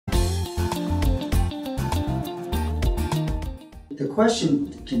The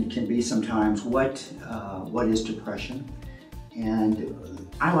question can be sometimes, what is depression? And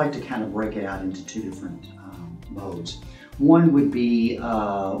I like to kind of break it out into two different modes. One would be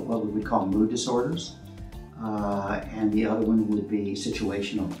what we would call mood disorders, and the other one would be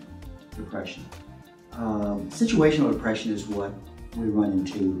situational depression. Situational depression is what we run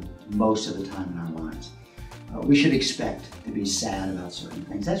into most of the time in our lives. We should expect to be sad about certain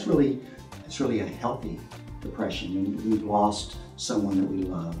things. That's really a healthy depression. We've lost someone that we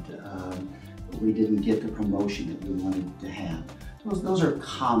loved. We didn't get the promotion that we wanted to have. Those are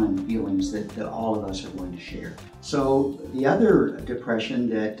common feelings that all of us are going to share. So the other depression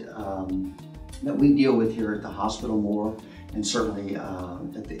that we deal with here at the hospital more, and certainly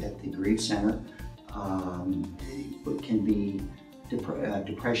at the Grief Center, can be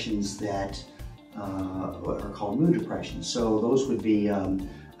depressions that are called mood depressions. So those would be a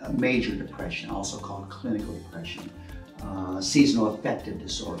major depression, also called clinical depression. Seasonal affective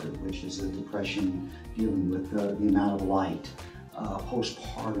disorder, which is a depression dealing with the amount of light.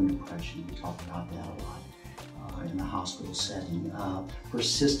 Post-partum depression, we talk about that a lot in the hospital setting.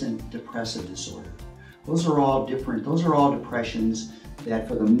 Persistent depressive disorder. Those are all depressions that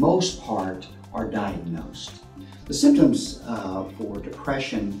for the most part are diagnosed. The symptoms for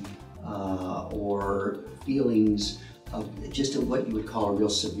depression or feelings of just what you would call a real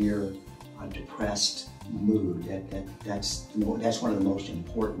severe depressed mood, that's one of the most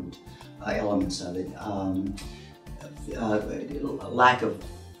important elements of it. Lack of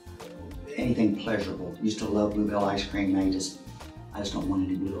anything pleasurable. Used to love Bluebell ice cream. I just don't want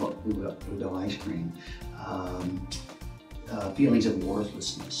any Bluebell ice cream. Feelings of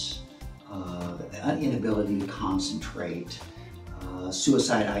worthlessness, inability to concentrate,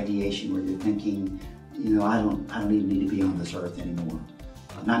 suicide ideation, where you're thinking, I don't even need to be on this earth anymore.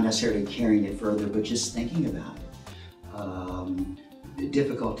 Not necessarily carrying it further, but just thinking about it.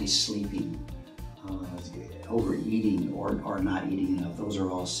 Difficulty sleeping, overeating or not eating enough. Those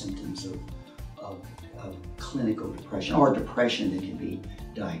are all symptoms of clinical depression or depression that can be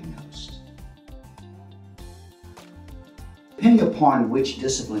diagnosed. Depending upon which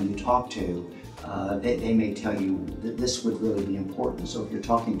discipline you talk to, they may tell you that this would really be important. So if you're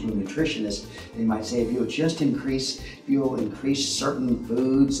talking to a nutritionist, they might say, if you'll increase certain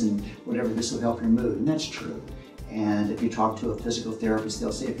foods and whatever, this will help your mood. And that's true. And if you talk to a physical therapist,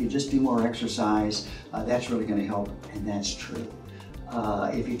 they'll say, if you just do more exercise, that's really going to help. And that's true.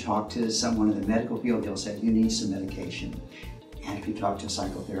 If you talk to someone in the medical field, they'll say, you need some medication. And if you talk to a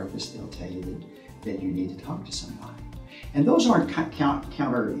psychotherapist, they'll tell you that you need to talk to somebody. And those aren't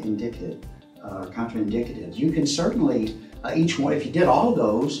counterindicative. You can certainly, each one, if you did all of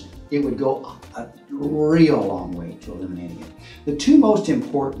those, it would go a real long way to eliminating it. The two most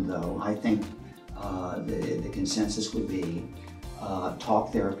important, though, I think the consensus would be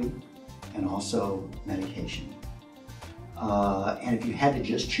talk therapy and also medication. And if you had to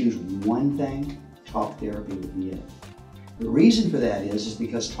just choose one thing, talk therapy would be it. The reason for that is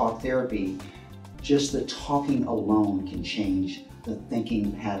because talk therapy, just the talking alone can change the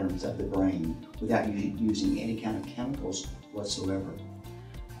thinking patterns of the brain without using any kind of chemicals whatsoever.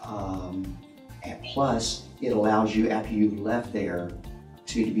 And plus, it allows you, after you've left there,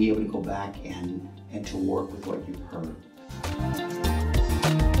 to be able to go back and to work with what you've heard.